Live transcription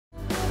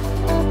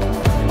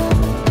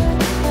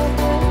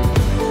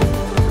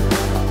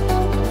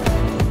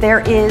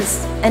There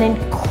is an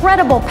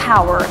incredible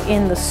power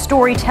in the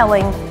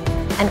storytelling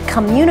and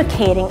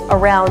communicating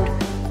around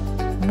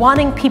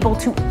wanting people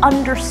to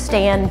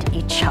understand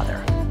each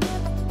other.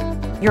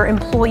 Your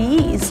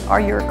employees are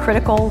your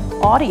critical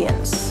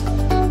audience.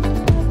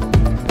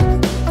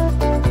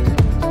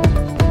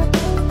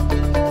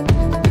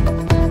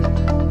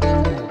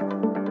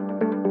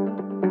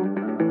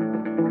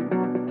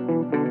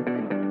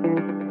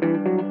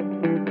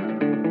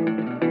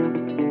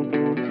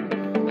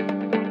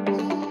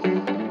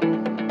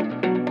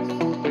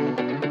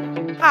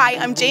 Hi,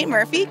 I'm Jane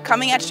Murphy,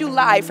 coming at you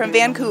live from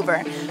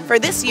Vancouver for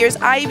this year's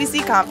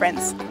IABC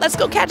conference. Let's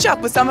go catch up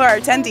with some of our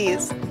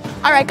attendees.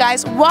 All right,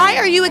 guys, why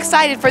are you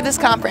excited for this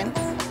conference?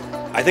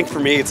 I think for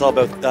me, it's all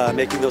about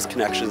making those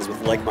connections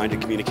with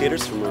like-minded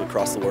communicators from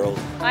across the world.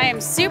 I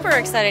am super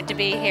excited to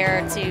be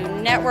here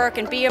to network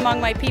and be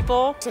among my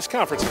people. This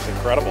conference is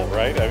incredible,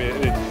 right? I mean,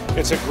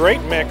 it's a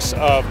great mix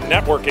of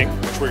networking,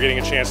 which we're getting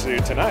a chance to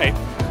do tonight,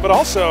 but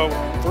also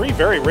 3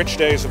 very rich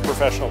days of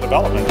professional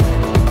development.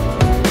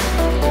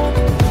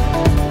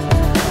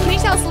 Can you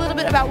tell us a little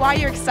bit about why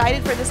you're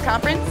excited for this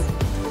conference?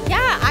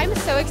 Yeah, I'm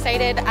so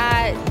excited.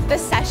 The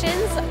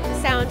sessions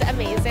sound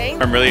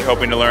amazing. I'm really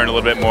hoping to learn a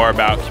little bit more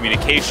about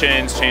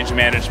communications, change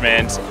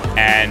management,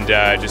 and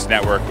just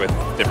network with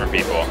different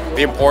people.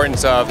 The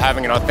importance of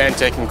having an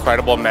authentic,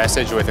 incredible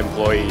message with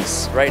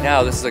employees. Right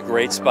now, this is a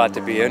great spot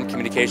to be in.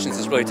 Communications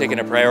is really taking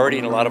a priority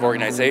in a lot of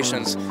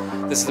organizations.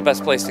 This is the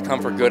best place to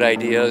come for good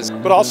ideas.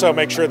 But also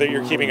make sure that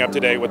you're keeping up to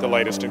date with the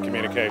latest in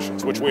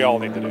communications, which we all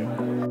need to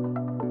do.